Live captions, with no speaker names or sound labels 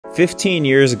15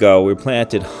 years ago, we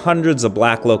planted hundreds of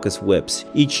black locust whips,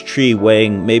 each tree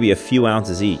weighing maybe a few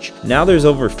ounces each. Now there's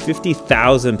over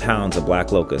 50,000 pounds of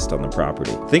black locust on the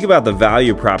property. Think about the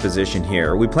value proposition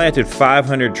here. We planted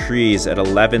 500 trees at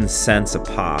 11 cents a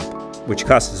pop, which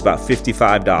cost us about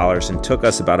 $55 and took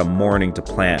us about a morning to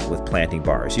plant with planting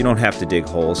bars. You don't have to dig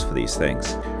holes for these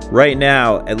things. Right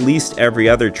now, at least every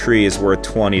other tree is worth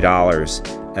 $20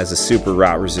 as a super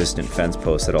rot resistant fence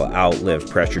post that'll outlive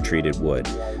pressure treated wood.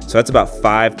 So that's about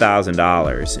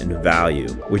 $5,000 in value,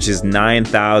 which is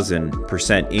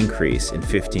 9,000% increase in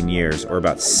 15 years, or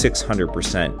about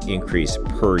 600% increase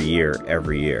per year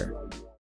every year.